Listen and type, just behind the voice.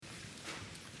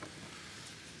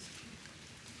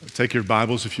Take your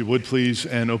Bibles, if you would, please,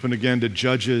 and open again to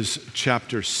Judges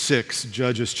chapter 6.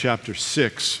 Judges chapter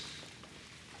 6.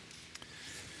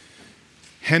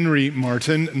 Henry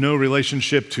Martyn, no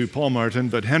relationship to Paul Martin,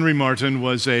 but Henry Martyn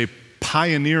was a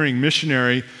pioneering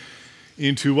missionary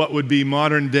into what would be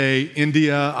modern-day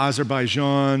India,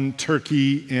 Azerbaijan,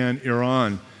 Turkey, and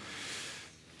Iran.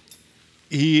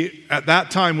 He, at that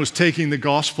time, was taking the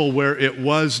gospel where it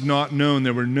was not known.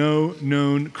 There were no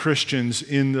known Christians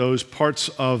in those parts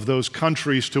of those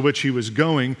countries to which he was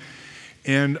going.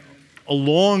 And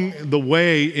along the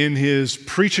way in his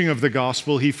preaching of the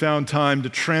gospel, he found time to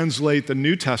translate the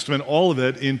New Testament, all of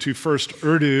it, into first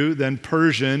Urdu, then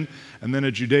Persian, and then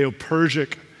a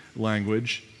Judeo-Persic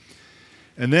language.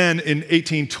 And then in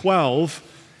 1812,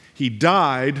 he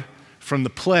died from the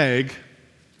plague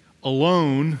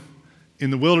alone in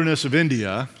the wilderness of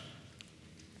India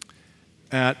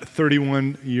at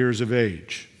 31 years of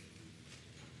age.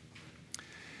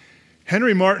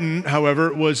 Henry Martyn,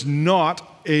 however, was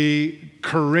not a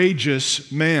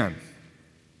courageous man.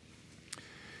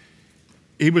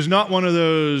 He was not one of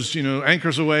those,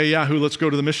 anchors away, Yahoo, let's go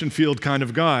to the mission field kind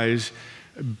of guys.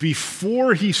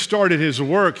 Before he started his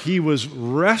work, he was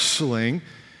wrestling,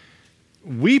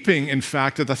 weeping, in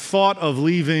fact, at the thought of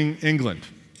leaving England.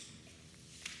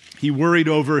 He worried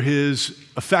over his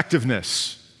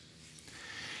effectiveness.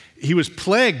 He was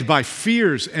plagued by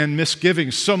fears and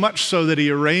misgivings, so much so that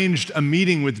he arranged a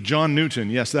meeting with John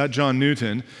Newton. Yes, that John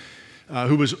Newton,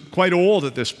 who was quite old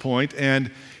at this point,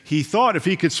 and he thought if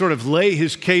he could sort of lay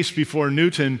his case before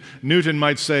Newton, Newton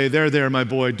might say, there, my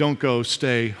boy, don't go,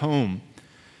 stay home.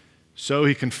 So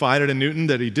he confided in Newton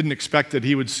that he didn't expect that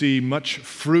he would see much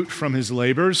fruit from his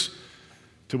labors,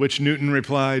 to which Newton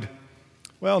replied,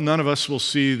 well, none of us will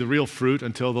see the real fruit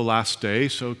until the last day,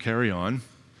 so carry on.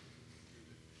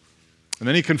 And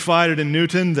then he confided in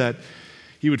Newton that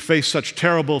he would face such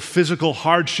terrible physical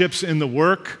hardships in the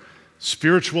work,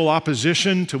 spiritual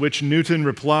opposition, to which Newton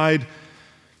replied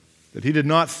that he did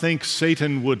not think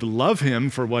Satan would love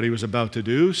him for what he was about to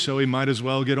do, so he might as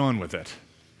well get on with it.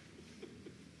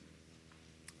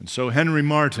 And so Henry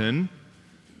Martyn,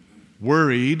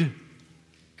 worried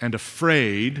and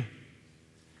afraid,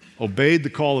 obeyed the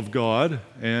call of God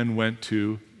and went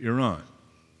to Iran.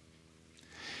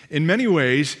 In many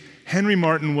ways, Henry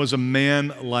Martyn was a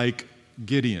man like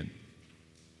Gideon.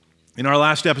 In our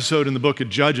last episode in the book of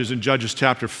Judges, in Judges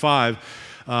chapter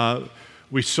 5,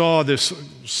 we saw this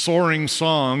soaring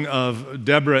song of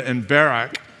Deborah and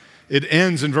Barak. It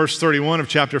ends in verse 31 of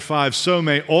chapter 5, so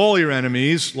may all your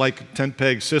enemies, like tent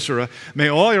peg Sisera, may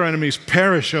all your enemies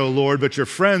perish, O Lord, but your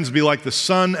friends be like the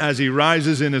sun as he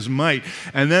rises in his might.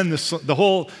 And then the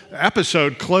whole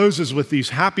episode closes with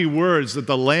these happy words that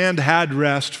the land had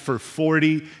rest for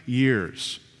 40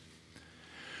 years.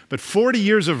 But 40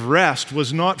 years of rest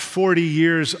was not 40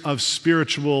 years of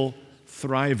spiritual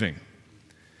thriving.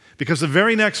 Because the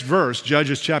very next verse,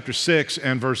 Judges chapter 6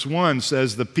 and verse 1,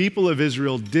 says, the people of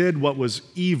Israel did what was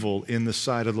evil in the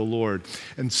sight of the Lord.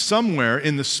 And somewhere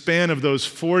in the span of those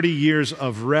 40 years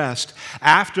of rest,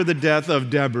 after the death of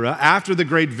Deborah, after the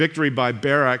great victory by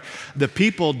Barak, the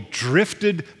people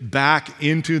drifted back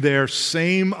into their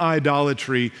same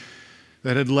idolatry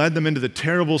that had led them into the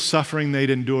terrible suffering they'd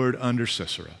endured under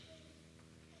Sisera.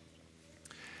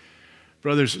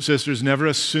 Brothers and sisters, never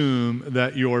assume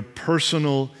that your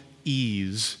personal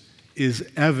ease is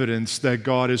evidence that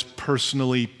God is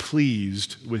personally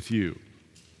pleased with you.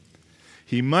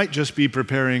 He might just be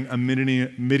preparing a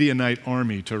Midianite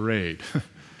army to raid.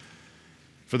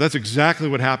 For that's exactly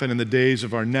what happened in the days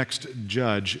of our next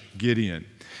judge, Gideon.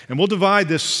 And we'll divide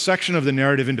this section of the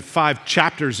narrative into 5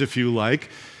 chapters, if you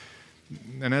like.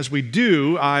 And as we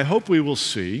do, I hope we will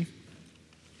see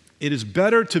it is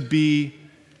better to be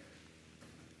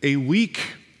a weak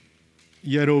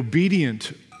yet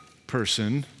obedient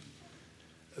person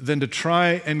than to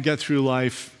try and get through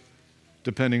life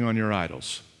depending on your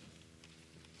idols.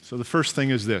 So the first thing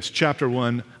is this. Chapter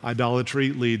 1,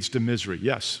 idolatry leads to misery.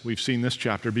 Yes, we've seen this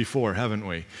chapter before, haven't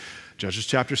we? Judges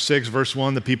chapter 6, verse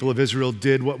 1, the people of Israel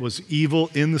did what was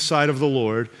evil in the sight of the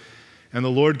Lord, and the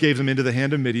Lord gave them into the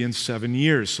hand of Midian 7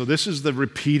 years. So this is the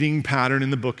repeating pattern in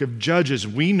the book of Judges.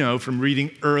 We know from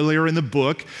reading earlier in the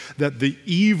book that the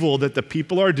evil that the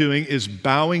people are doing is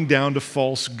bowing down to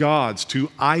false gods, to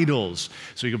idols.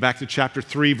 So you go back to chapter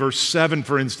 3, verse 7,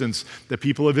 for instance. The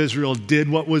people of Israel did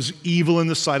what was evil in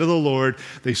the sight of the Lord.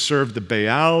 They served the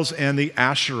Baals and the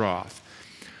Asheroth.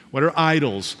 What are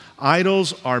idols?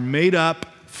 Idols are made up,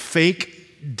 fake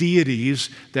deities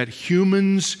that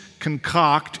humans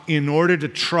concoct in order to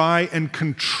try and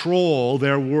control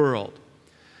their world.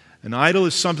 An idol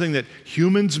is something that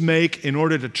humans make in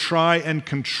order to try and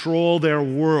control their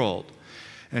world.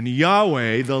 And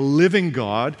Yahweh, the living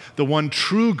God, the one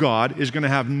true God, is going to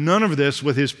have none of this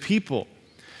with his people.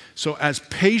 So as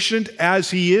patient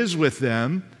as he is with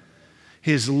them,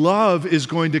 his love is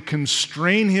going to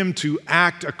constrain him to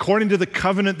act according to the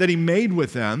covenant that he made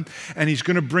with them, and he's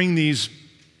going to bring these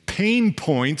pain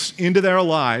points into their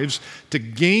lives to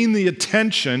gain the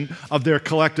attention of their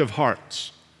collective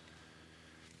hearts.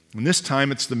 And this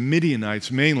time it's the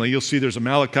Midianites mainly. You'll see there's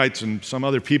Amalekites and some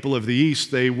other people of the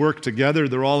east. They work together.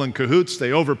 They're all in cahoots.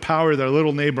 They overpower their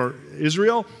little neighbor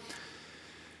Israel.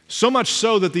 So much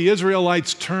so that the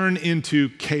Israelites turn into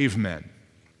cavemen.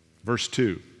 Verse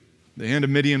 2. The hand of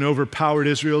Midian overpowered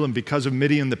Israel, and because of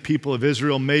Midian, the people of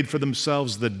Israel made for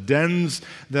themselves the dens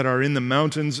that are in the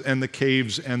mountains and the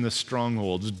caves and the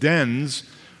strongholds. Dens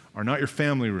are not your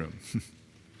family room.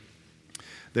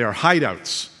 They are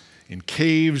hideouts in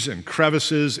caves and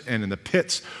crevices and in the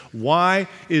pits. Why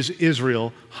is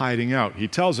Israel hiding out? He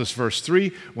tells us, verse 3,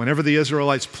 whenever the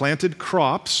Israelites planted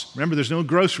crops, remember there's no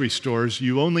grocery stores,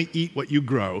 you only eat what you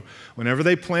grow. Whenever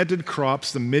they planted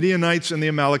crops, the Midianites and the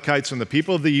Amalekites and the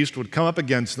people of the east would come up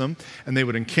against them, and they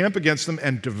would encamp against them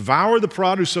and devour the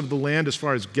produce of the land as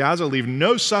far as Gaza, leave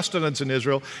no sustenance in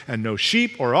Israel, and no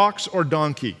sheep or ox or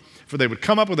donkey. For they would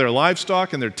come up with their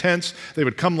livestock and their tents. They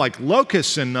would come like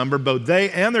locusts in number. Both they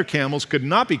and their camels could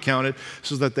not be counted,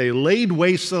 so that they laid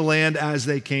waste the land as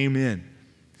they came in.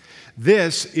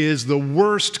 This is the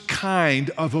worst kind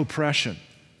of oppression.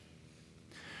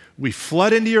 We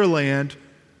flood into your land.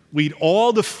 We eat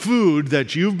all the food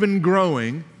that you've been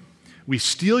growing. We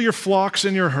steal your flocks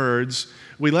and your herds.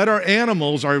 We let our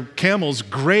animals, our camels,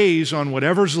 graze on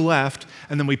whatever's left,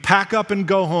 and then we pack up and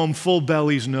go home full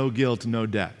bellies, no guilt, no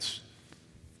debts.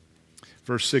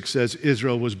 Verse 6 says,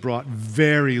 Israel was brought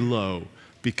very low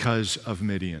because of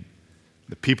Midian.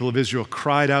 The people of Israel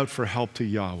cried out for help to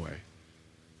Yahweh.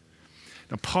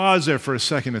 Now pause there for a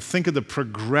second and think of the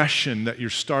progression that you're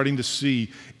starting to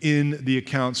see in the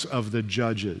accounts of the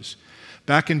judges.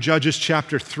 Back in Judges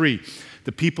chapter 3,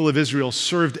 the people of Israel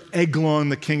served Eglon,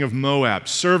 the king of Moab.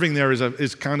 Serving there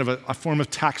is kind of a form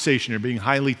of taxation. You're being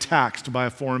highly taxed by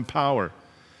a foreign power.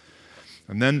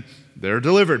 And then they're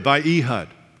delivered by Ehud.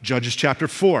 Judges chapter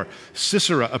 4,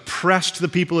 Sisera oppressed the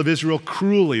people of Israel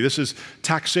cruelly. This is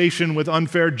taxation with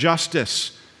unfair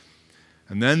justice.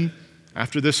 And then,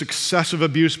 after this excessive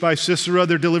abuse by Sisera,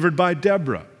 they're delivered by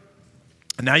Deborah.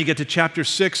 And now you get to chapter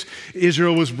 6,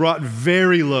 Israel was brought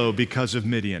very low because of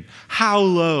Midian. How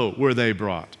low were they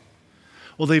brought?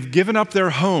 Well, they've given up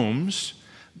their homes.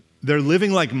 They're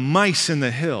living like mice in the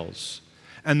hills.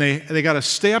 And they got to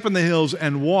stay up in the hills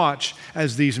and watch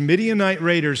as these Midianite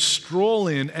raiders stroll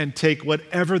in and take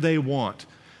whatever they want.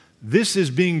 This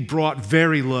is being brought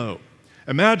very low.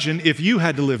 Imagine if you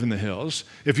had to live in the hills,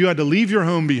 if you had to leave your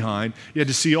home behind, you had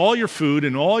to see all your food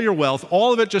and all your wealth,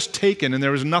 all of it just taken, and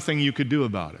there was nothing you could do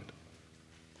about it.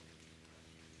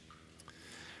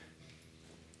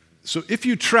 So if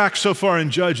you track so far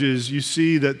in Judges, you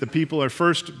see that the people are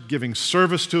first giving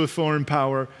service to a foreign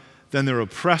power, then they're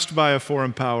oppressed by a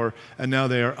foreign power, and now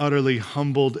they are utterly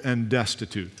humbled and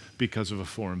destitute because of a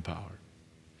foreign power.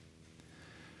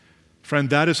 Friend,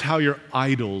 that is how your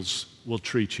idols will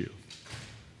treat you.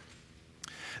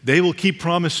 They will keep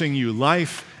promising you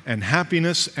life and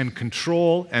happiness and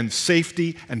control and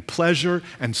safety and pleasure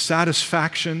and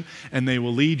satisfaction, and they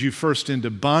will lead you first into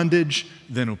bondage,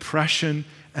 then oppression,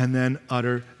 and then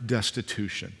utter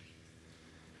destitution.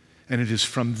 And it is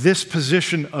from this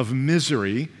position of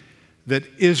misery that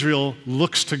Israel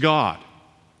looks to God.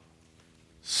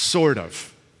 Sort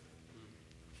of.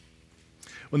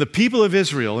 When the people of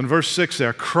Israel, in verse 6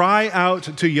 there, cry out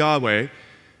to Yahweh,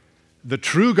 the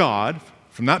true God,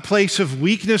 from that place of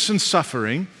weakness and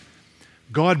suffering,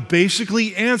 God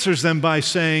basically answers them by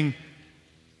saying,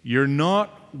 you're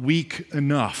not weak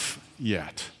enough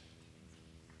yet.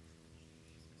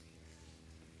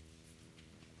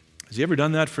 Has he ever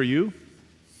done that for you?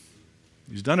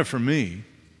 He's done it for me.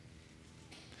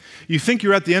 You think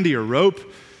you're at the end of your rope,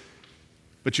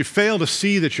 but you fail to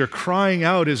see that your crying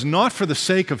out is not for the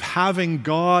sake of having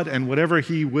God and whatever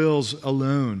he wills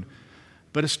alone,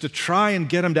 but it's to try and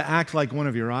get him to act like one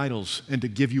of your idols and to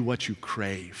give you what you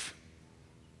crave.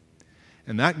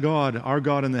 And that God, our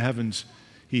God in the heavens,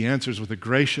 he answers with a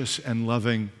gracious and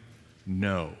loving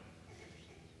no.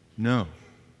 No.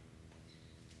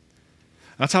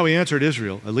 That's how he answered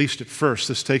Israel, at least at first.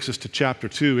 This takes us to chapter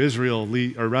 2.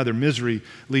 Misery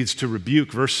leads to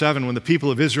rebuke. Verse 7, when the people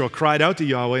of Israel cried out to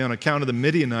Yahweh on account of the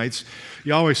Midianites,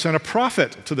 Yahweh sent a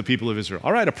prophet to the people of Israel.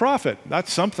 All right, a prophet,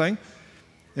 that's something.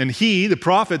 And he, the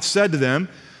prophet, said to them,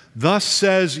 Thus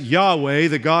says Yahweh,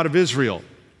 the God of Israel,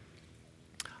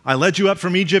 I led you up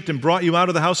from Egypt and brought you out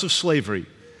of the house of slavery.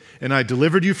 And I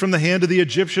delivered you from the hand of the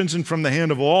Egyptians and from the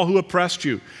hand of all who oppressed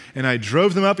you. And I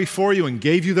drove them out before you and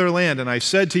gave you their land. And I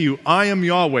said to you, I am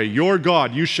Yahweh, your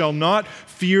God. You shall not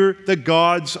fear the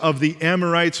gods of the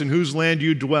Amorites in whose land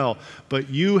you dwell.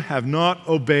 But you have not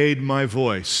obeyed my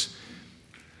voice.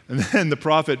 And then the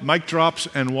prophet mic drops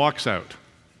and walks out.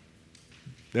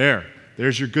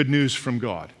 There's your good news from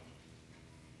God.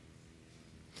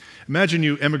 Imagine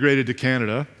you emigrated to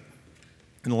Canada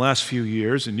in the last few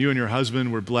years, and you and your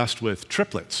husband were blessed with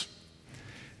triplets.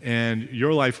 And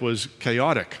your life was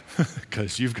chaotic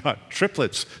because you've got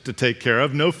triplets to take care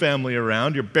of, no family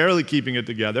around, you're barely keeping it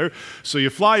together. So you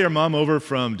fly your mom over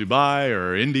from Dubai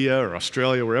or India or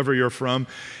Australia, wherever you're from,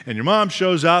 and your mom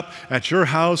shows up at your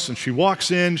house and she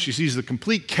walks in, she sees the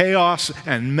complete chaos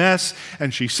and mess,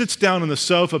 and she sits down on the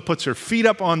sofa, puts her feet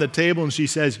up on the table, and she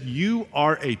says, "You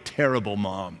are a terrible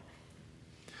mom.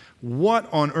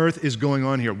 What on earth is going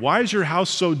on here? Why is your house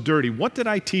so dirty? What did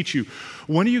I teach you?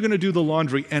 When are you going to do the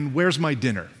laundry? And where's my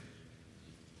dinner?"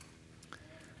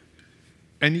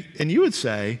 And you would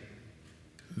say,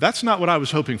 that's not what I was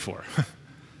hoping for.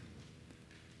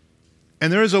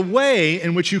 And there is a way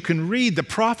in which you can read the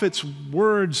prophet's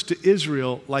words to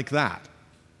Israel like that.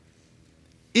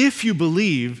 If you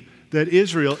believe that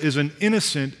Israel is an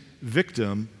innocent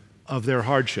victim of their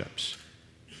hardships.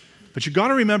 But you've got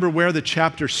to remember where the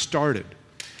chapter started.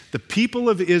 The people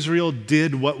of Israel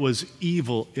did what was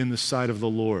evil in the sight of the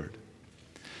Lord.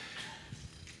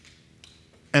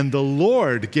 And the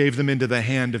Lord gave them into the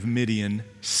hand of Midian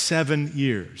 7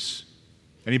 years.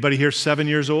 Anybody here 7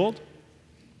 years old?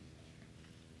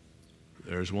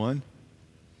 There's one.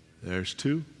 There's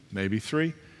two, maybe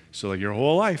three. So like your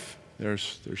whole life,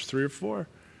 there's 3 or 4.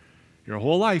 Your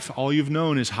whole life, all you've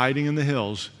known is hiding in the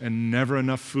hills and never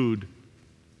enough food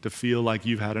to feel like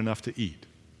you've had enough to eat.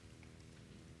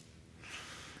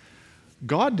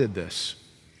 God did this.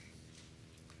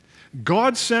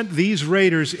 God sent these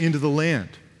raiders into the land.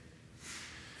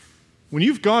 When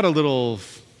you've got a little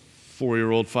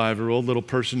 4-year-old, 5-year-old little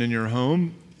person in your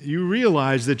home, you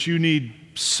realize that you need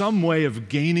some way of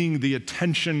gaining the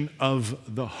attention of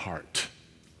the heart.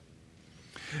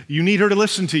 You need her to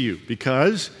listen to you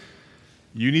because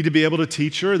you need to be able to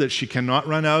teach her that she cannot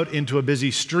run out into a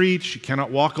busy street. She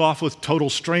cannot walk off with total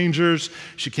strangers.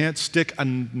 She can't stick a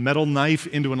metal knife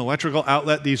into an electrical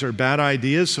outlet. These are bad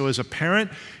ideas. So as a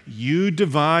parent, you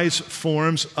devise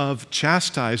forms of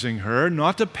chastising her,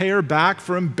 not to pay her back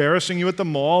for embarrassing you at the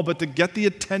mall, but to get the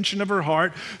attention of her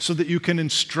heart so that you can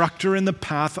instruct her in the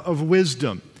path of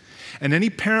wisdom. And any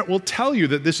parent will tell you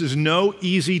that this is no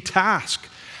easy task.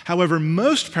 However,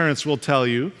 most parents will tell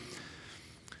you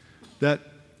that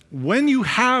when you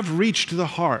have reached the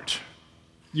heart,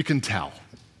 you can tell.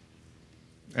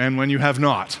 And when you have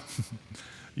not,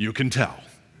 you can tell.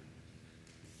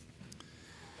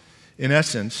 In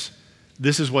essence,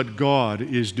 this is what God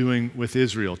is doing with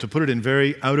Israel. To put it in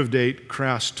very out-of-date,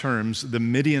 crass terms, the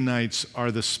Midianites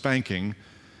are the spanking,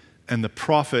 and the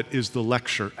prophet is the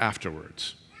lecture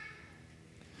afterwards.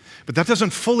 But that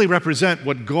doesn't fully represent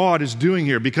what God is doing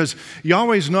here, because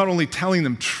Yahweh is not only telling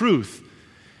them truth,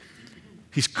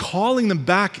 He's calling them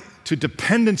back to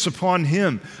dependence upon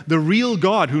Him, the real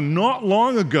God who not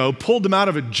long ago pulled them out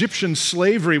of Egyptian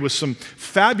slavery with some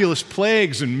fabulous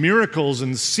plagues and miracles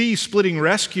and sea-splitting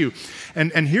rescue.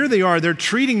 And here they are, they're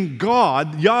treating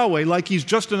God, Yahweh, like He's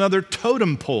just another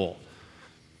totem pole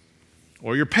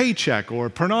or your paycheck or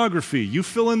pornography. You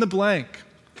fill in the blank.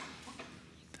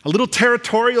 A little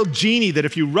territorial genie that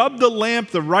if you rub the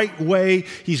lamp the right way,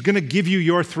 He's going to give you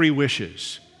your 3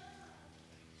 wishes.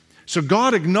 So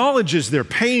God acknowledges their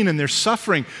pain and their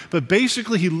suffering, but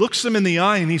basically He looks them in the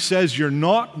eye and He says, "You're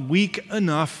not weak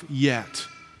enough yet.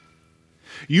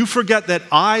 You forget that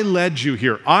I led you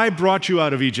here. I brought you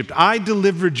out of Egypt. I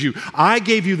delivered you. I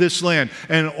gave you this land.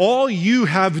 And all you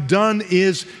have done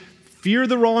is fear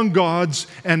the wrong gods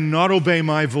and not obey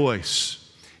my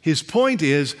voice." His point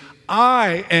is,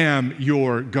 I am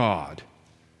your God.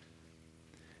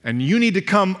 And you need to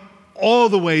come all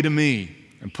the way to me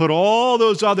and put all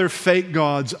those other fake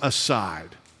gods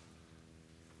aside.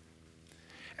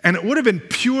 And it would have been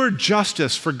pure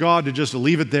justice for God to just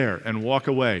leave it there and walk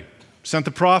away. Sent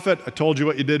the prophet, I told you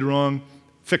what you did wrong,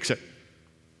 fix it.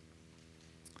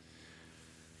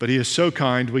 But He is so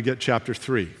kind, we get chapter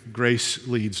 3. Grace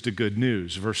leads to good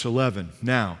news. Verse 11,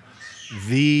 now,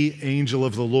 the angel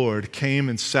of the Lord came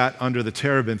and sat under the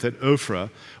terebinth at Ophrah,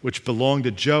 which belonged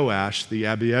to Joash the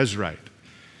Abiezrite.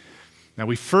 Now,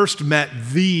 we first met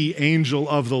the angel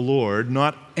of the Lord,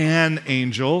 not an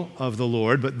angel of the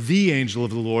Lord, but the angel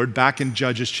of the Lord back in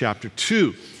Judges chapter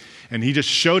 2. And he just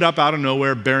showed up out of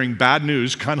nowhere bearing bad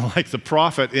news, kind of like the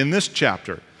prophet in this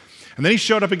chapter. And then he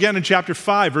showed up again in chapter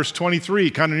 5, verse 23,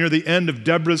 kind of near the end of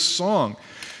Deborah's song.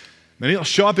 Then he'll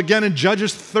show up again in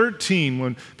Judges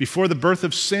 13, before the birth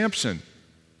of Samson.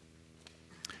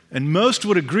 And most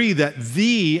would agree that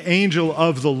the angel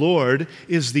of the Lord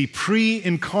is the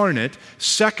pre-incarnate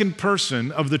second person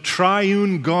of the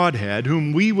triune Godhead,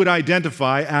 whom we would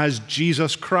identify as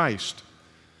Jesus Christ.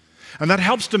 And that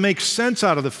helps to make sense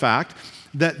out of the fact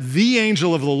that the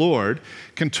angel of the Lord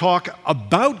can talk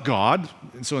about God,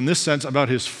 and so in this sense about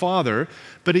his Father,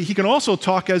 but he can also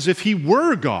talk as if he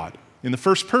were God in the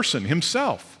first person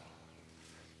himself.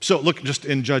 So look just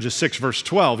in Judges 6, verse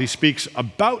 12, he speaks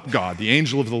about God. The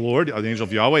angel of the Lord, the angel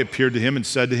of Yahweh, appeared to him and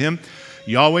said to him,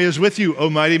 Yahweh is with you, O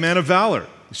mighty man of valor.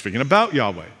 He's speaking about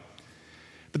Yahweh.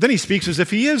 But then he speaks as if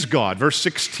he is God. Verse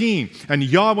 16, and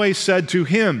Yahweh said to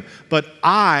him, but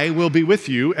I will be with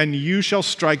you, and you shall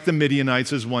strike the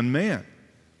Midianites as one man.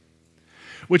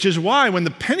 Which is why when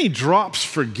the penny drops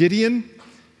for Gideon,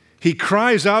 he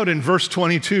cries out in verse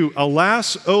 22,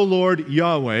 Alas, O Lord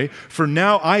Yahweh, for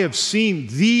now I have seen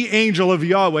the angel of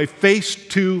Yahweh face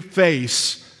to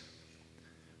face.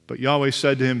 But Yahweh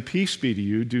said to him, Peace be to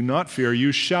you, do not fear,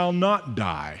 you shall not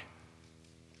die.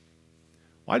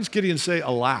 Why does Gideon say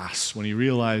alas when he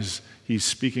realizes he's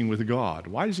speaking with God?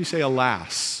 Why does he say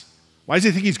alas? Why does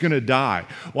he think he's going to die?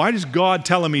 Why does God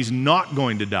tell him he's not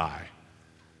going to die?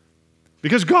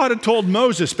 Because God had told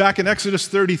Moses back in Exodus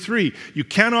 33, you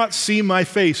cannot see my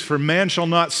face, for man shall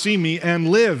not see me and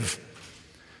live.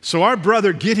 So our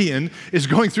brother Gideon is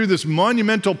going through this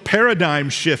monumental paradigm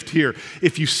shift here.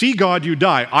 If you see God, you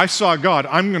die. I saw God,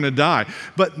 I'm going to die.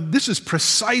 But this is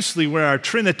precisely where our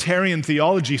Trinitarian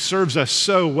theology serves us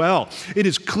so well. It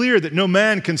is clear that no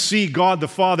man can see God the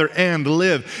Father and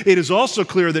live. It is also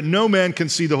clear that no man can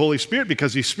see the Holy Spirit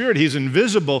because he's spirit, he's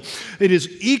invisible. It is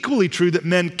equally true that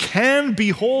men can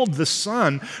behold the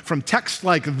Son from texts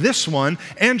like this one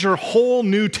and your whole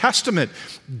New Testament.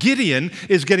 Gideon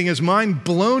is getting his mind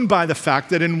blown by the fact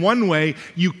that in one way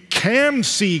you can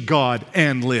see God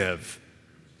and live.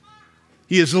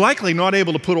 He is likely not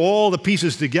able to put all the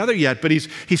pieces together yet, but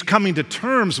he's coming to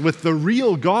terms with the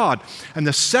real God. And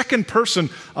the second person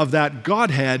of that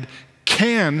Godhead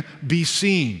can be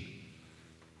seen.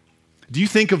 Do you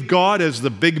think of God as the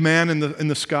big man in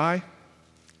the sky?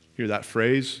 Hear that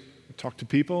phrase? Talk to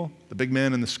people, the big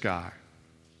man in the sky.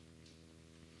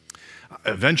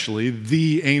 Eventually,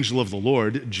 the angel of the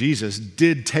Lord, Jesus,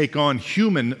 did take on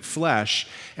human flesh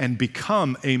and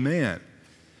become a man.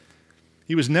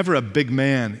 He was never a big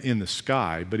man in the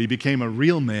sky, but he became a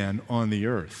real man on the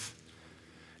earth.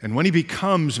 And when he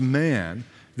becomes man,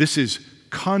 this is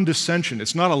condescension.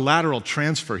 It's not a lateral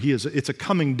transfer. It's a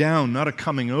coming down, not a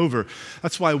coming over.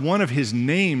 That's why one of his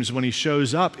names when he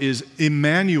shows up is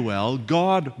Emmanuel,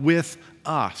 God with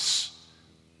us.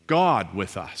 God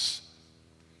with us.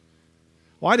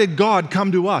 Why did God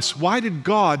come to us? Why did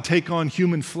God take on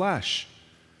human flesh?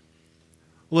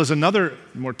 Well, as another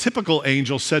more typical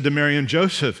angel said to Mary and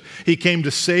Joseph, he came to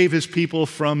save his people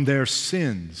from their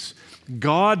sins.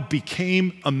 God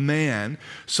became a man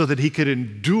so that he could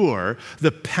endure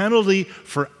the penalty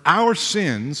for our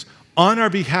sins on our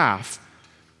behalf.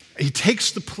 He takes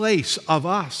the place of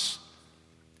us.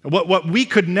 What we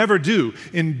could never do,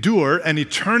 endure an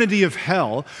eternity of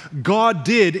hell, God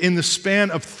did in the span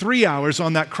of 3 hours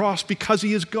on that cross because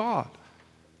he is God.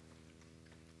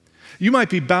 You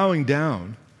might be bowing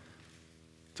down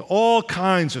to all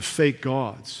kinds of fake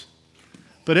gods,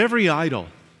 but every idol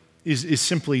is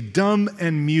simply dumb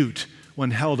and mute when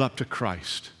held up to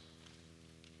Christ.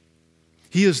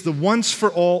 He is the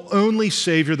once-for-all only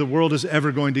Savior the world is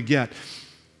ever going to get,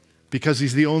 because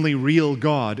he's the only real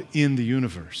God in the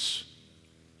universe.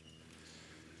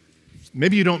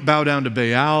 Maybe you don't bow down to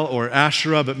Baal or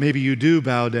Asherah, but maybe you do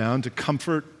bow down to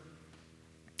comfort,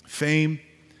 fame,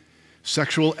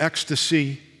 sexual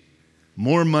ecstasy,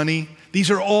 more money. These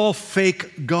are all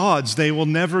fake gods. They will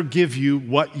never give you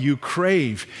what you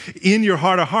crave. In your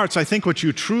heart of hearts, I think what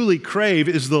you truly crave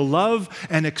is the love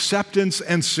and acceptance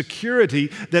and security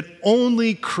that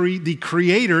only the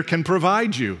Creator can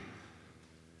provide you.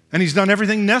 And he's done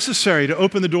everything necessary to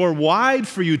open the door wide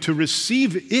for you to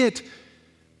receive it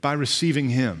by receiving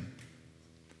him.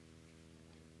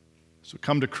 So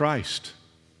come to Christ.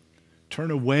 Turn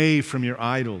away from your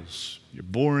idols, your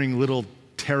boring little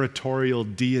territorial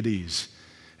deities,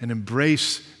 and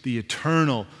embrace the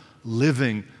eternal,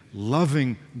 living,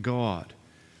 loving God.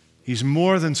 He's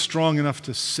more than strong enough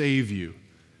to save you,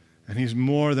 and he's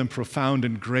more than profound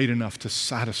and great enough to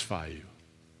satisfy you.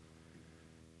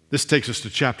 This takes us to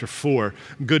chapter 4.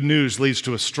 Good news leads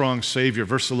to a strong Savior.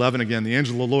 Verse 11 again, the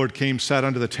angel of the Lord came, sat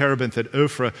under the terebinth at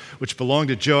Ophrah, which belonged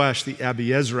to Joash the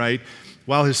Abiezrite,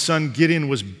 while his son Gideon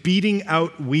was beating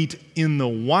out wheat in the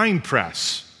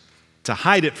winepress to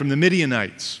hide it from the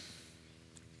Midianites.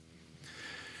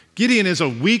 Gideon is a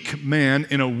weak man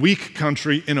in a weak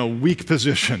country in a weak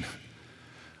position.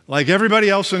 Like everybody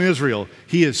else in Israel,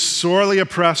 he is sorely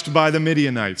oppressed by the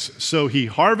Midianites. So he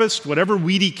harvests whatever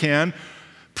wheat he can,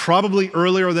 probably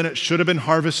earlier than it should have been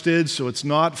harvested, so it's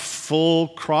not full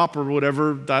crop or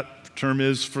whatever that term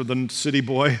is for the city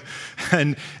boy.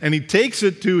 And he takes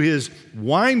it to his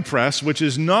wine press, which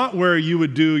is not where you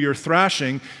would do your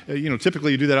thrashing.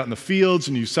 Typically you do that out in the fields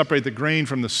and you separate the grain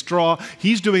from the straw.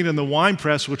 He's doing it in the wine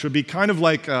press, which would be kind of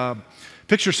like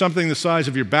picture something the size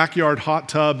of your backyard hot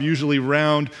tub, usually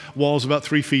round, walls about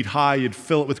 3 feet high. You'd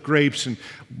fill it with grapes and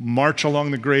march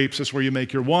along the grapes. That's where you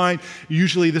make your wine.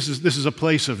 Usually this is a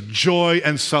place of joy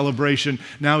and celebration.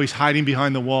 Now he's hiding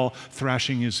behind the wall,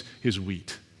 thrashing his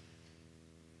wheat.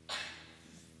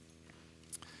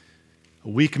 A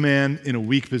weak man in a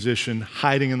weak position,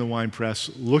 hiding in the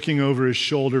winepress, looking over his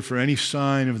shoulder for any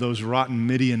sign of those rotten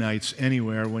Midianites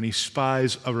anywhere when he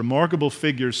spies a remarkable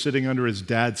figure sitting under his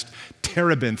dad's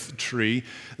terebinth tree.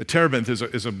 The terebinth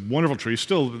is a wonderful tree,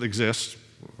 still exists,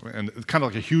 and it's kind of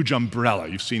like a huge umbrella.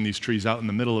 You've seen these trees out in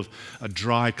the middle of a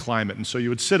dry climate, and so you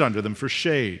would sit under them for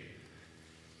shade.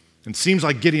 And it seems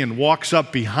like Gideon walks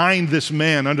up behind this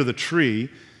man under the tree,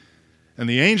 and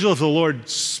the angel of the Lord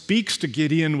speaks to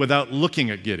Gideon without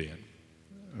looking at Gideon.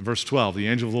 In verse 12, the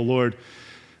angel of the Lord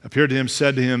appeared to him,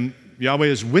 said to him, Yahweh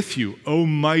is with you, O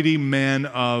mighty man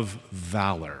of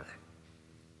valor.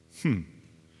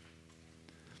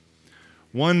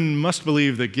 One must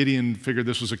believe that Gideon figured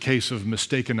this was a case of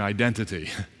mistaken identity.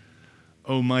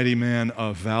 O mighty man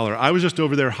of valor. I was just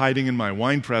over there hiding in my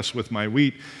wine press with my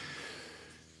wheat.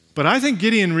 But I think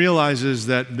Gideon realizes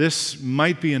that this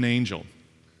might be an angel.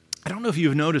 I don't know if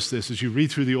you've noticed this as you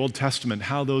read through the Old Testament,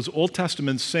 how those Old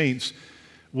Testament saints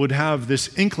would have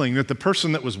this inkling that the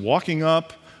person that was walking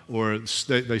up or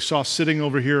they saw sitting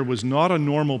over here was not a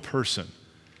normal person.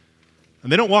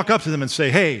 And they don't walk up to them and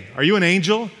say, hey, are you an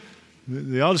angel?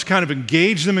 They all just kind of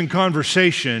engage them in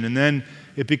conversation, and then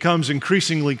it becomes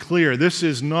increasingly clear this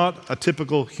is not a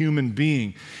typical human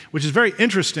being, which is very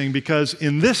interesting because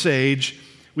in this age,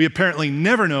 we apparently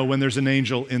never know when there's an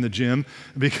angel in the gym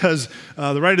because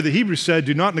the writer of the Hebrews said,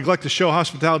 do not neglect to show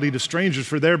hospitality to strangers,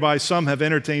 for thereby some have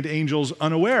entertained angels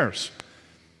unawares.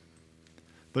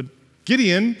 But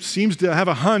Gideon seems to have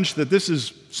a hunch that this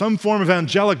is some form of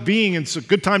angelic being, and it's a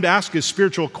good time to ask his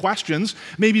spiritual questions.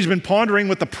 Maybe he's been pondering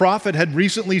what the prophet had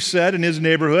recently said in his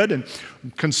neighborhood and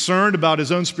concerned about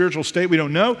his own spiritual state. We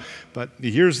don't know, but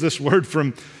he hears this word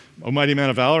from Almighty Man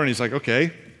of Valor, and he's like,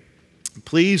 okay,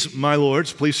 please, my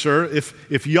lords, please, sir,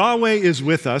 if Yahweh is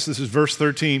with us, this is verse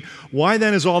 13, why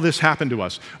then has all this happened to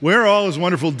us? Where are all his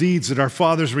wonderful deeds that our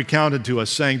fathers recounted to us,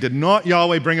 saying, did not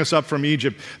Yahweh bring us up from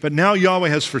Egypt? But now Yahweh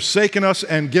has forsaken us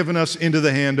and given us into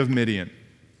the hand of Midian.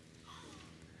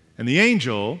 And the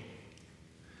angel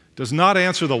does not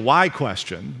answer the why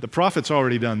question. The prophet's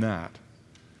already done that.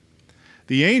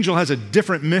 The angel has a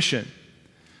different mission.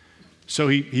 So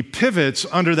he pivots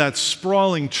under that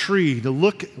sprawling tree to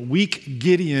look weak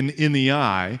Gideon in the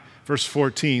eye. Verse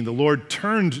 14, the Lord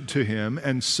turned to him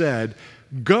and said,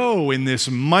 go in this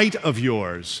might of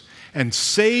yours and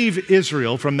save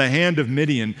Israel from the hand of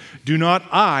Midian. Do not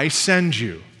I send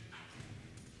you?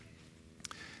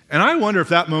 And I wonder if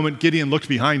that moment Gideon looked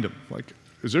behind him. Like,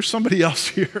 is there somebody else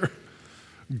here?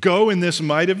 Go in this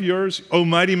might of yours, O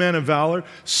mighty man of valor,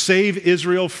 save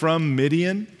Israel from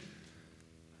Midian.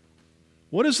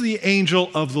 What is the angel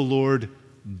of the Lord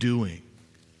doing?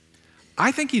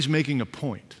 I think he's making a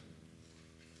point.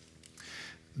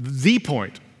 The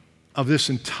point of this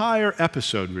entire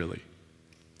episode, really,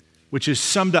 which is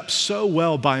summed up so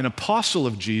well by an apostle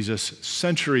of Jesus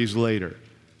centuries later.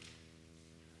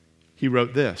 He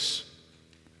wrote this,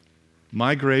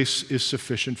 my grace is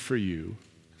sufficient for you,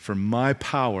 for my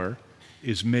power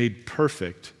is made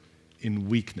perfect in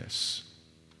weakness.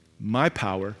 My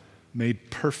power made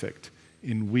perfect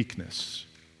in weakness.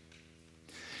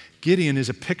 Gideon is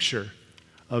a picture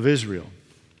of Israel.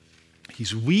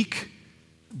 He's weak,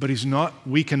 but he's not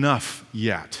weak enough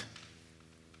yet.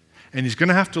 And he's going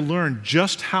to have to learn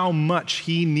just how much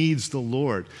he needs the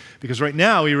Lord. Because right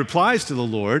now he replies to the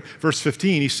Lord. Verse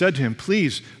 15, he said to him,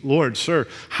 please, Lord, sir,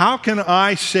 how can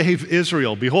I save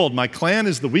Israel? Behold, my clan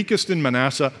is the weakest in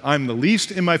Manasseh. I'm the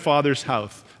least in my father's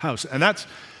house. And that's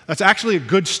actually a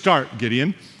good start,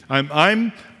 Gideon.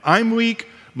 I'm I'm weak,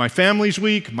 my family's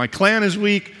weak, my clan is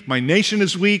weak, my nation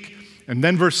is weak. And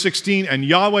then verse 16, and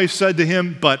Yahweh said to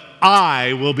him, but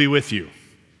I will be with you,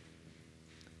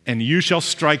 and you shall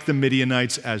strike the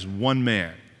Midianites as one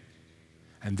man.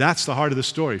 And that's the heart of the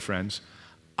story, friends.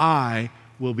 I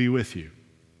will be with you.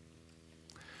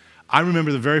 I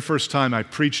remember the very first time I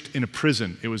preached in a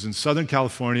prison. It was in Southern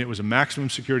California. It was a maximum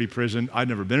security prison. I'd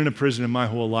never been in a prison in my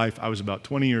whole life. I was about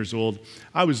 20 years old.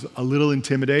 I was a little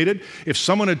intimidated. If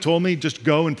someone had told me just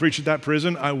go and preach at that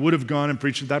prison, I would have gone and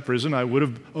preached at that prison. I would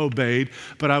have obeyed.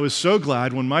 But I was so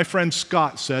glad when my friend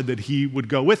Scott said that he would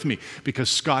go with me, because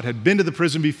Scott had been to the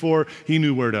prison before. He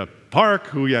knew where to park,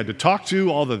 who you had to talk to,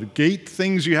 all the gate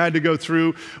things you had to go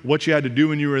through, what you had to do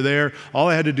when you were there. All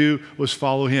I had to do was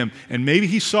follow him. And maybe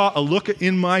he saw a look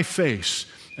in my face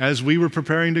as we were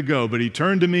preparing to go, but he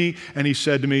turned to me and he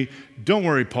said to me, don't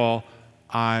worry, Paul,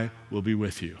 I will be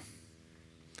with you.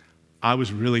 I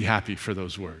was really happy for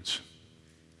those words.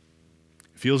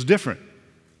 It feels different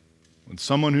when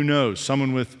someone who knows,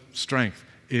 someone with strength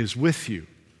is with you.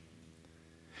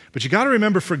 But you got to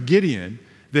remember for Gideon,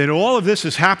 that all of this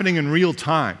is happening in real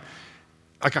time.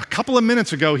 Like a couple of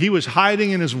minutes ago, he was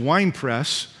hiding in his wine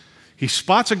press. He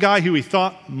spots a guy who he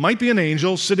thought might be an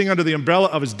angel sitting under the umbrella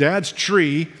of his dad's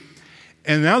tree.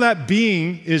 And now that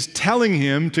being is telling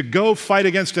him to go fight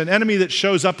against an enemy that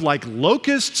shows up like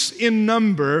locusts in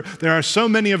number. There are so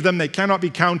many of them they cannot be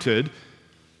counted.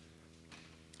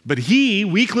 But he,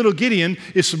 weak little Gideon,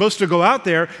 is supposed to go out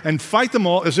there and fight them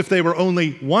all as if they were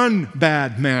only one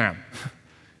bad man.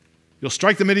 You'll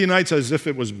strike the Midianites as if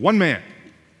it was one man.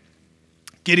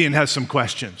 Gideon has some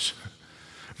questions.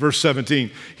 Verse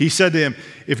 17, he said to him,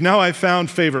 if now I've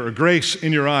found favor or grace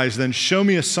in your eyes, then show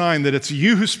me a sign that it's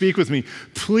you who speak with me.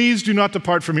 Please do not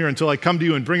depart from here until I come to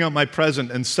you and bring out my present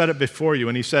and set it before you.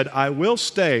 And he said, I will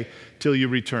stay till you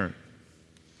return.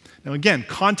 Now again,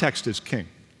 context is king.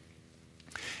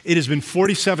 It has been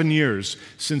 47 years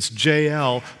since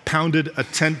Jael pounded a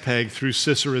tent peg through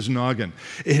Sisera's noggin.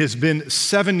 It has been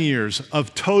 7 years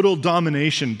of total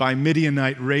domination by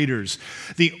Midianite raiders.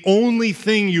 The only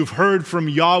thing you've heard from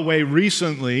Yahweh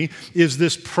recently is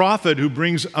this prophet who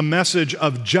brings a message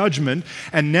of judgment,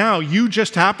 and now you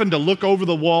just happen to look over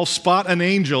the wall, spot an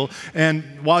angel, and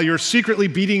while you're secretly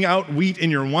beating out wheat in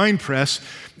your wine press,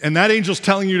 and that angel's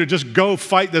telling you to just go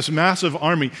fight this massive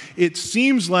army, it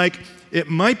seems like it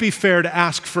might be fair to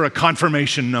ask for a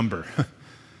confirmation number.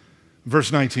 Verse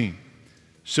 19.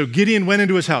 So Gideon went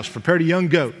into his house, prepared a young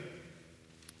goat.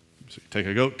 So you take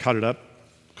a goat, cut it up,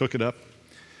 cook it up.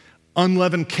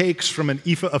 Unleavened cakes from an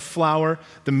ephah of flour.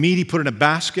 The meat he put in a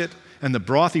basket, and the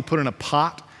broth he put in a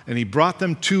pot. And he brought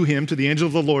them to him, to the angel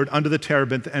of the Lord, under the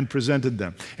terebinth, and presented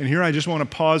them. And here I just want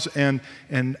to pause and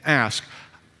ask,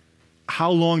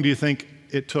 how long do you think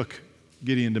it took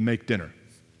Gideon to make dinner?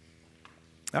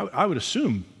 I would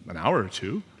assume an hour or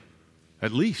two,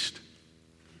 at least.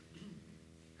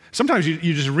 Sometimes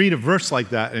you just read a verse like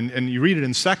that and you read it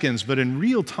in seconds, but in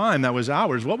real time, that was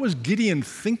hours. What was Gideon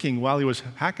thinking while he was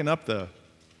hacking up the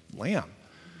lamb,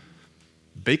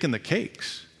 baking the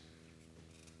cakes?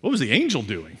 What was the angel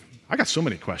doing? I got so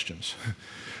many questions.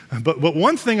 But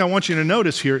one thing I want you to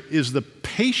notice here is the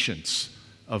patience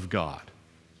of God.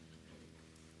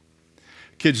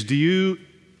 Kids, do you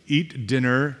eat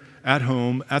dinner at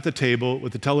home, at the table,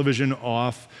 with the television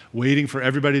off, waiting for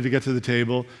everybody to get to the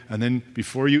table, and then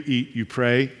before you eat, you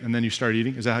pray, and then you start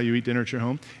eating? Is that how you eat dinner at your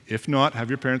home? If not, have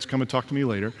your parents come and talk to me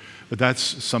later. But that's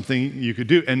something you could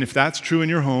do. And if that's true in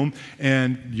your home,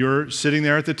 and you're sitting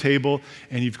there at the table,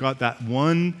 and you've got that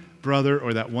one brother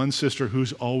or that one sister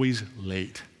who's always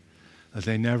late, that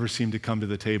they never seem to come to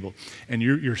the table. And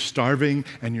you're starving,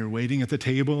 and you're waiting at the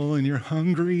table, and you're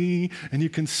hungry, and you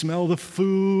can smell the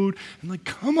food, and like,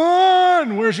 come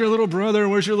on, where's your little brother?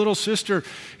 Where's your little sister?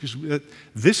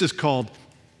 This is called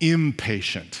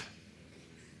impatient.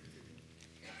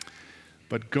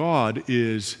 But God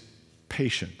is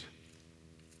patient.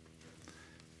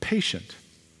 Patient.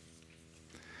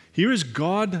 Here is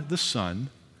God the Son,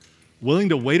 willing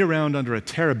to wait around under a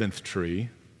terebinth tree,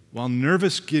 while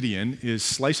nervous Gideon is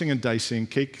slicing and dicing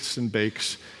cakes and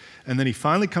bakes, and then he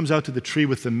finally comes out to the tree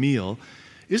with the meal.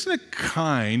 Isn't it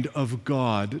kind of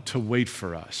God to wait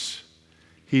for us?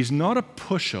 He's not a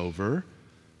pushover,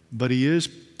 but he is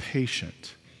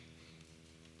patient.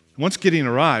 Once Gideon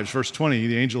arrives, verse 20,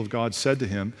 the angel of God said to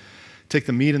him, take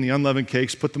the meat and the unleavened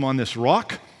cakes, put them on this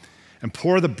rock, and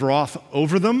pour the broth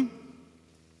over them.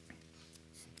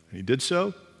 And he did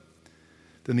so.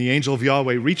 Then the angel of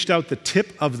Yahweh reached out the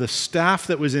tip of the staff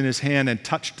that was in his hand and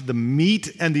touched the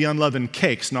meat and the unleavened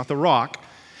cakes, not the rock,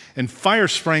 And fire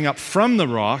sprang up from the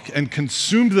rock and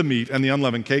consumed the meat and the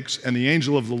unleavened cakes, and the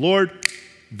angel of the Lord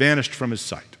vanished from his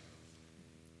sight.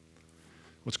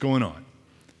 What's going on?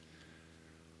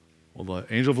 Well,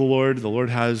 the angel of the Lord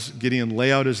has Gideon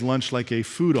lay out his lunch like a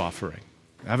food offering.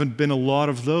 There haven't been a lot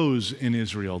of those in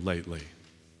Israel lately.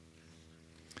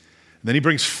 Then he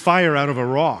brings fire out of a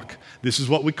rock. This is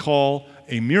what we call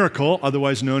a miracle,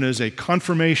 otherwise known as a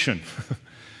confirmation.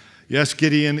 Yes,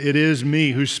 Gideon, it is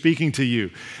me who's speaking to you.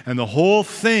 And the whole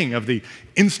thing of the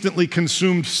instantly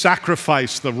consumed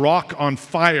sacrifice, the rock on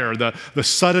fire, the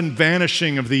sudden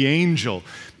vanishing of the angel,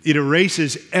 it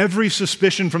erases every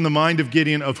suspicion from the mind of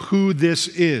Gideon of who this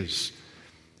is.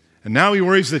 And now he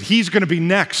worries that he's going to be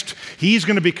next. He's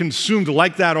going to be consumed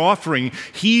like that offering.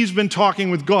 He's been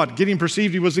talking with God. Gideon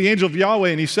perceived he was the angel of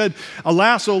Yahweh, and he said,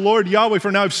 "Alas, O Lord Yahweh,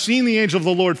 for now I've seen the angel of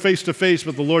the Lord face to face."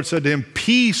 But the Lord said to him,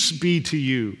 "Peace be to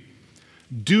you.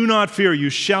 Do not fear,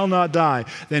 you shall not die."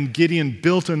 Then Gideon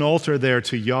built an altar there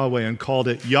to Yahweh and called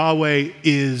it Yahweh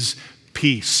is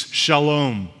Peace,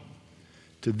 Shalom.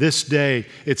 To this day,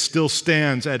 it still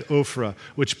stands at Ophrah,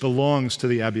 which belongs to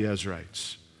the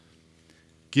Abiezrites.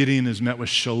 Gideon is met with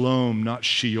Shalom, not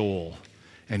Sheol,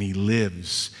 and he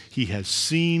lives. He has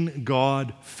seen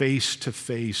God face to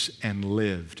face and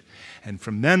lived. And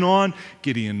from then on,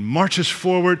 Gideon marches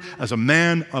forward as a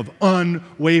man of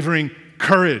unwavering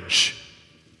courage.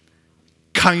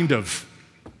 Kind of,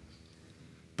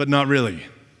 but not really.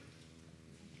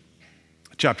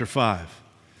 Chapter 5.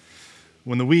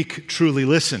 When the weak truly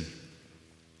listen,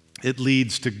 it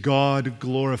leads to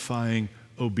God-glorifying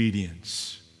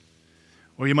obedience.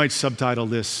 Or you might subtitle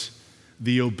this,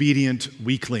 The Obedient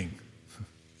Weakling.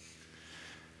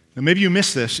 Now maybe you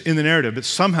missed this in the narrative, but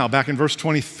somehow back in verse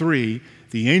 23,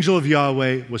 the angel of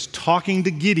Yahweh was talking to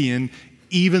Gideon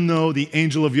even though the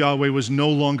angel of Yahweh was no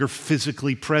longer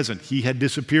physically present. He had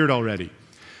disappeared already.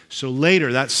 So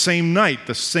later, that same night,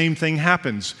 the same thing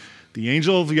happens. The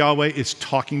angel of Yahweh is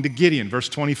talking to Gideon. Verse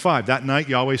 25, that night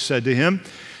Yahweh said to him,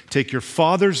 "Take your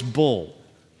father's bull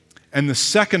and the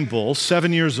second bull,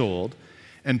 7 years old,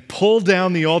 and pull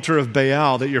down the altar of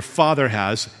Baal that your father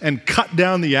has, and cut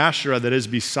down the Asherah that is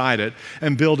beside it,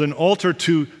 and build an altar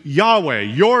to Yahweh,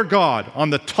 your God, on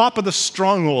the top of the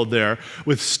stronghold there,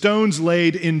 with stones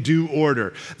laid in due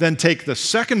order. Then take the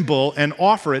second bull and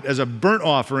offer it as a burnt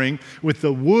offering with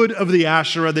the wood of the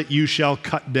Asherah that you shall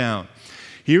cut down."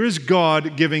 Here is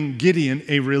God giving Gideon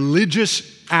a religious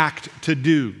act to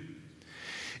do.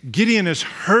 Gideon has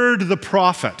heard the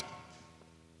prophet,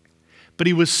 but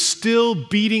he was still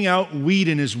beating out wheat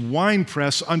in his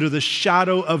winepress under the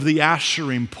shadow of the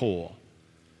Asherim pole.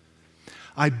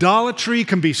 Idolatry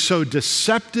can be so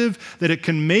deceptive that it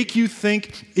can make you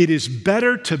think it is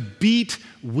better to beat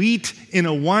wheat in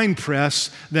a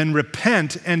winepress than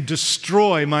repent and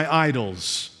destroy my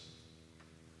idols.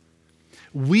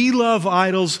 We love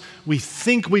idols we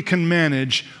think we can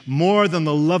manage more than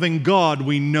the loving God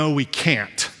we know we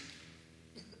can't.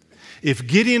 If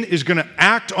Gideon is going to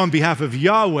act on behalf of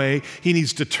Yahweh, he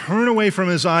needs to turn away from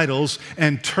his idols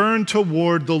and turn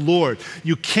toward the Lord.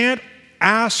 You can't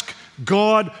ask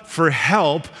God for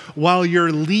help while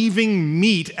you're leaving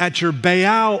meat at your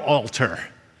Baal altar.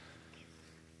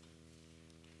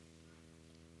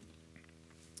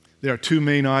 There are two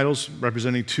main idols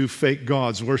representing two fake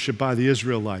gods worshipped by the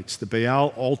Israelites. The Baal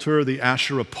altar, the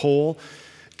Asherah pole.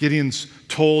 Gideon's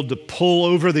told to pull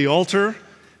over the altar,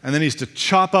 and then he's to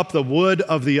chop up the wood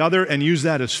of the other and use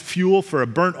that as fuel for a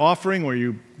burnt offering where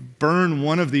you burn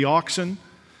one of the oxen.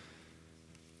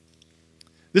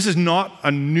 This is not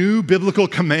a new biblical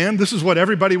command. This is what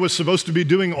everybody was supposed to be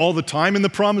doing all the time in the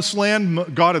promised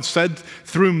land. God had said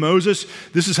through Moses,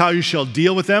 this is how you shall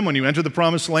deal with them when you enter the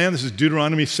promised land. This is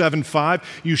Deuteronomy 7:5.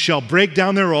 You shall break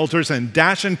down their altars and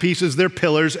dash in pieces their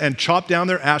pillars and chop down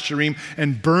their asherim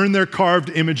and burn their carved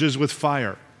images with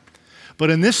fire. But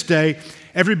in this day,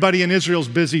 everybody in Israel is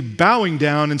busy bowing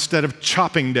down instead of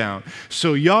chopping down.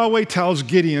 So Yahweh tells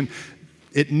Gideon,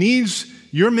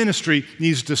 your ministry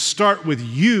needs to start with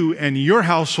you and your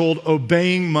household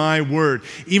obeying my word.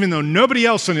 Even though nobody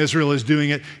else in Israel is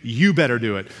doing it, you better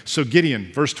do it. So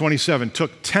Gideon, verse 27,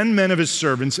 took 10 men of his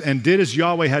servants and did as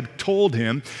Yahweh had told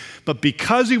him. But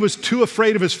because he was too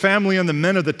afraid of his family and the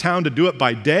men of the town to do it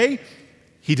by day,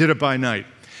 he did it by night.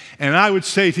 And I would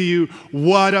say to you,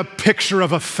 what a picture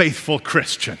of a faithful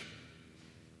Christian.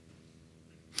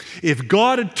 If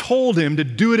God had told him to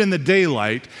do it in the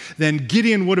daylight, then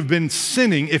Gideon would have been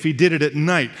sinning if he did it at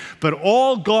night. But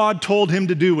all God told him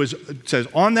to do was, it says,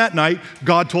 on that night,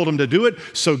 God told him to do it.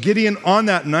 So Gideon, on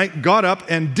that night, got up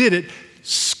and did it,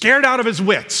 scared out of his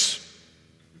wits.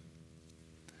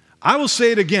 I will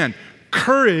say it again.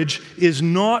 Courage is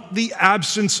not the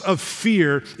absence of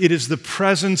fear, it is the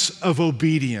presence of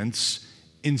obedience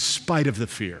in spite of the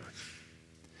fear.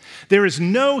 There is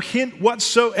no hint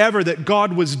whatsoever that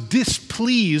God was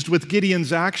displeased with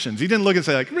Gideon's actions. He didn't look and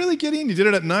say, like, really, Gideon? You did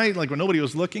it at night, like when nobody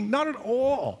was looking? Not at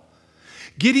all.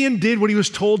 Gideon did what he was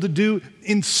told to do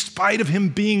in spite of him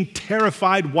being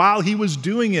terrified while he was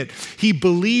doing it. He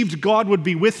believed God would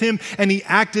be with him, and he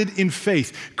acted in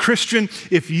faith. Christian,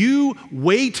 if you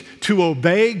wait to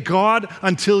obey God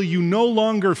until you no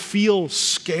longer feel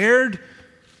scared,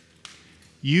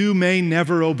 you may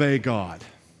never obey God.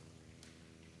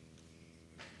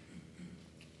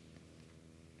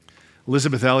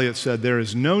 Elizabeth Elliot said, "There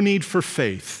is no need for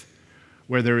faith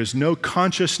where there is no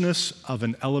consciousness of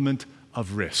an element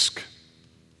of risk."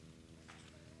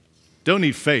 Don't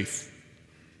need faith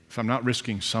if I'm not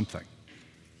risking something.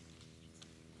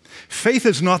 Faith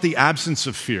is not the absence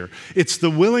of fear. It's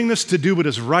the willingness to do what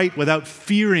is right without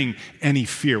fearing any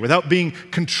fear, without being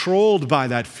controlled by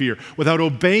that fear, without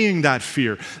obeying that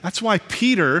fear. That's why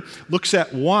Peter looks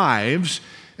at wives.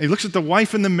 He looks at the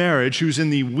wife in the marriage who's in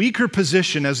the weaker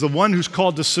position as the one who's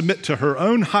called to submit to her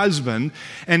own husband,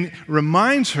 and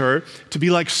reminds her to be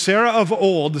like Sarah of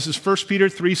old. This is 1 Peter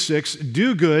 3:6.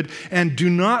 Do good and do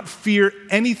not fear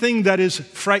anything that is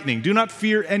frightening. Do not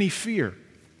fear any fear.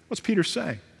 What's Peter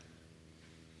saying?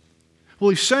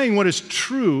 Well, he's saying what is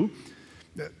true.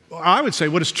 I would say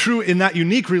what is true in that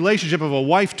unique relationship of a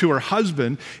wife to her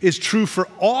husband is true for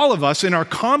all of us in our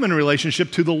common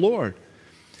relationship to the Lord.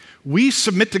 We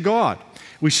submit to God.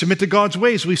 We submit to God's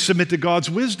ways. We submit to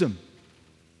God's wisdom.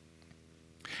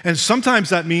 And sometimes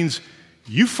that means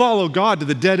you follow God to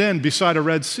the dead end beside a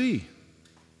Red Sea.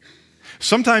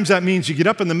 Sometimes that means you get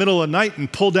up in the middle of the night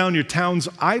and pull down your town's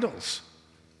idols.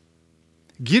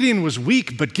 Gideon was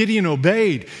weak, but Gideon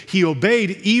obeyed. He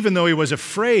obeyed even though he was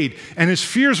afraid, and his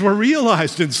fears were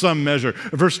realized in some measure.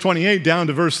 Verse 28 down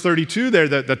to verse 32 there,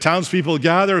 the townspeople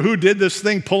gather. Who did this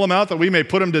thing? Pull him out that we may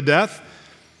put him to death.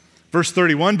 Verse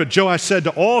 31, but Joash said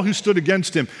to all who stood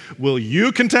against him, will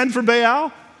you contend for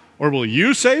Baal, or will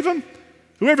you save him?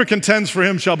 Whoever contends for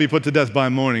him shall be put to death by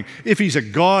morning. If he's a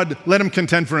god, let him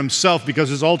contend for himself, because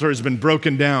his altar has been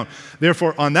broken down.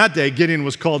 Therefore, on that day, Gideon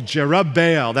was called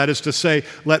Jerubbaal. That is to say,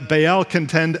 let Baal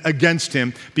contend against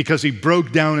him, because he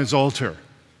broke down his altar.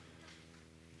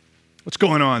 What's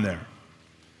going on there?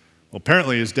 Well,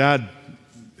 apparently his dad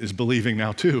is believing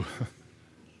now too.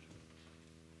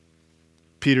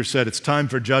 Peter said it's time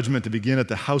for judgment to begin at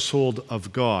the household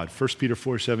of God. 1 Peter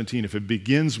 4:17, if it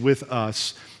begins with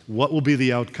us, what will be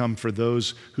the outcome for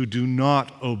those who do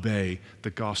not obey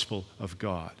the gospel of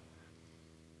God?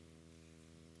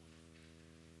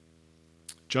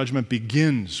 Judgment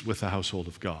begins with the household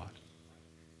of God.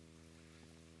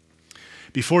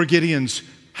 Before Gideon's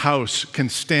house can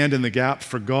stand in the gap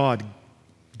for God,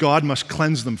 God must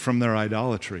cleanse them from their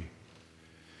idolatry.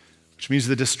 Which means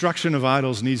the destruction of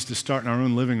idols needs to start in our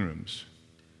own living rooms,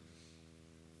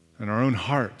 in our own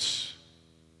hearts.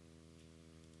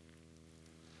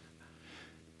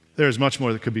 There is much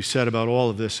more that could be said about all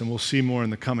of this, and we'll see more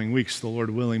in the coming weeks, the Lord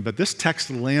willing. But this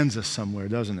text lands us somewhere,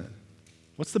 doesn't it?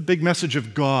 What's the big message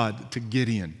of God to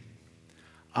Gideon?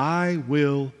 I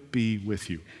will be with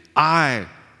you. I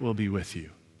will be with you.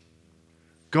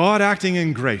 God acting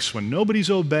in grace when nobody's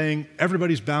obeying,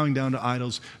 everybody's bowing down to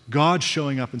idols, God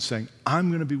showing up and saying, I'm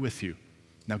going to be with you.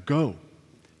 Now go,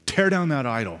 tear down that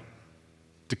idol,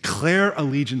 declare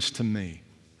allegiance to me.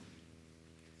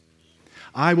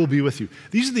 I will be with you.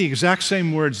 These are the exact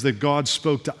same words that God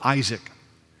spoke to Isaac,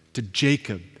 to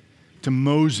Jacob, to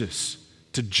Moses,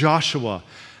 to Joshua.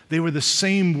 They were the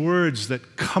same words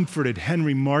that comforted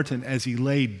Henry Martyn as he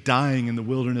lay dying in the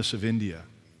wilderness of India.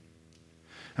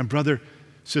 And brother,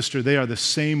 sister, they are the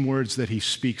same words that he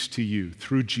speaks to you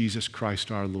through Jesus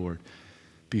Christ our Lord.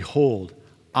 Behold,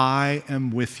 I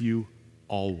am with you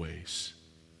always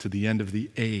to the end of the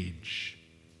age.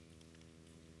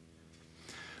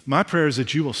 My prayer is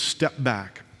that you will step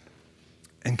back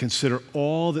and consider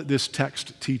all that this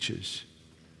text teaches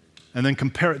and then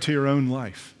compare it to your own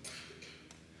life.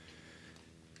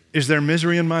 Is there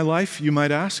misery in my life, you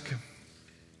might ask?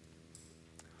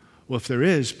 Well, if there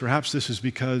is, perhaps this is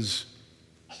because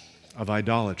of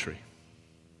idolatry.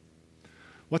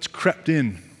 What's crept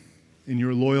in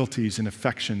your loyalties and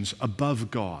affections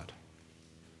above God?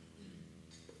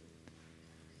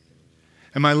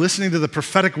 Am I listening to the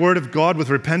prophetic word of God with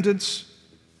repentance,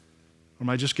 or am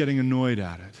I just getting annoyed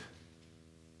at it?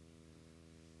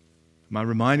 Am I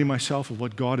reminding myself of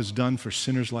what God has done for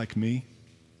sinners like me?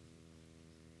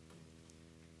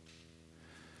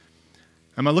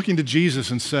 Am I looking to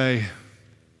Jesus and say,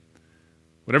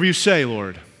 whatever you say,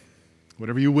 Lord,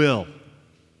 Whatever you will,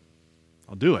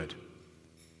 I'll do it.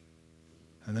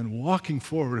 And then walking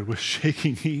forward with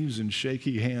shaky knees and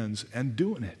shaky hands and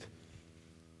doing it.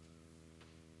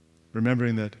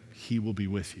 Remembering that he will be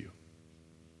with you.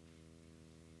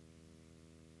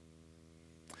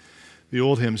 The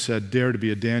old hymn said, "Dare to be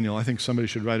a Daniel." I think somebody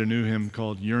should write a new hymn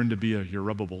called "Yearn to be a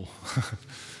Yerubbabel."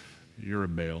 You're a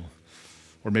Baal.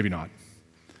 Or maybe not.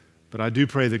 But I do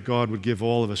pray that God would give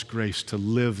all of us grace to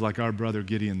live like our brother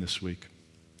Gideon this week.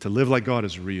 To live like God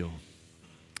is real.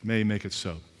 May he make it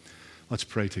so. Let's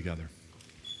pray together.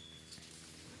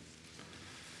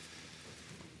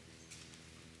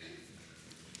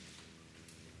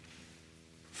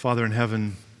 Father in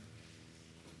heaven,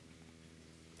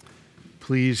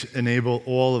 please enable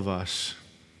all of us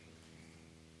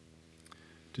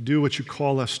to do what you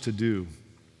call us to do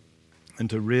and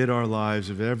to rid our lives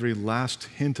of every last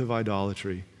hint of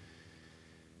idolatry.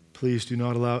 Please do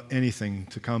not allow anything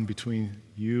to come between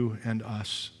you and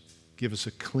us. Give us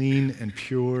a clean and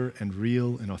pure and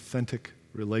real and authentic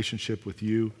relationship with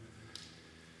you.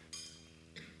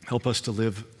 Help us to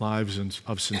live lives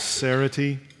of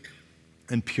sincerity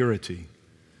and purity,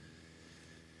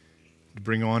 to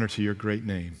bring honor to your great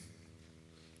name.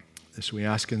 This we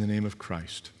ask in the name of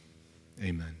Christ.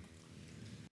 Amen.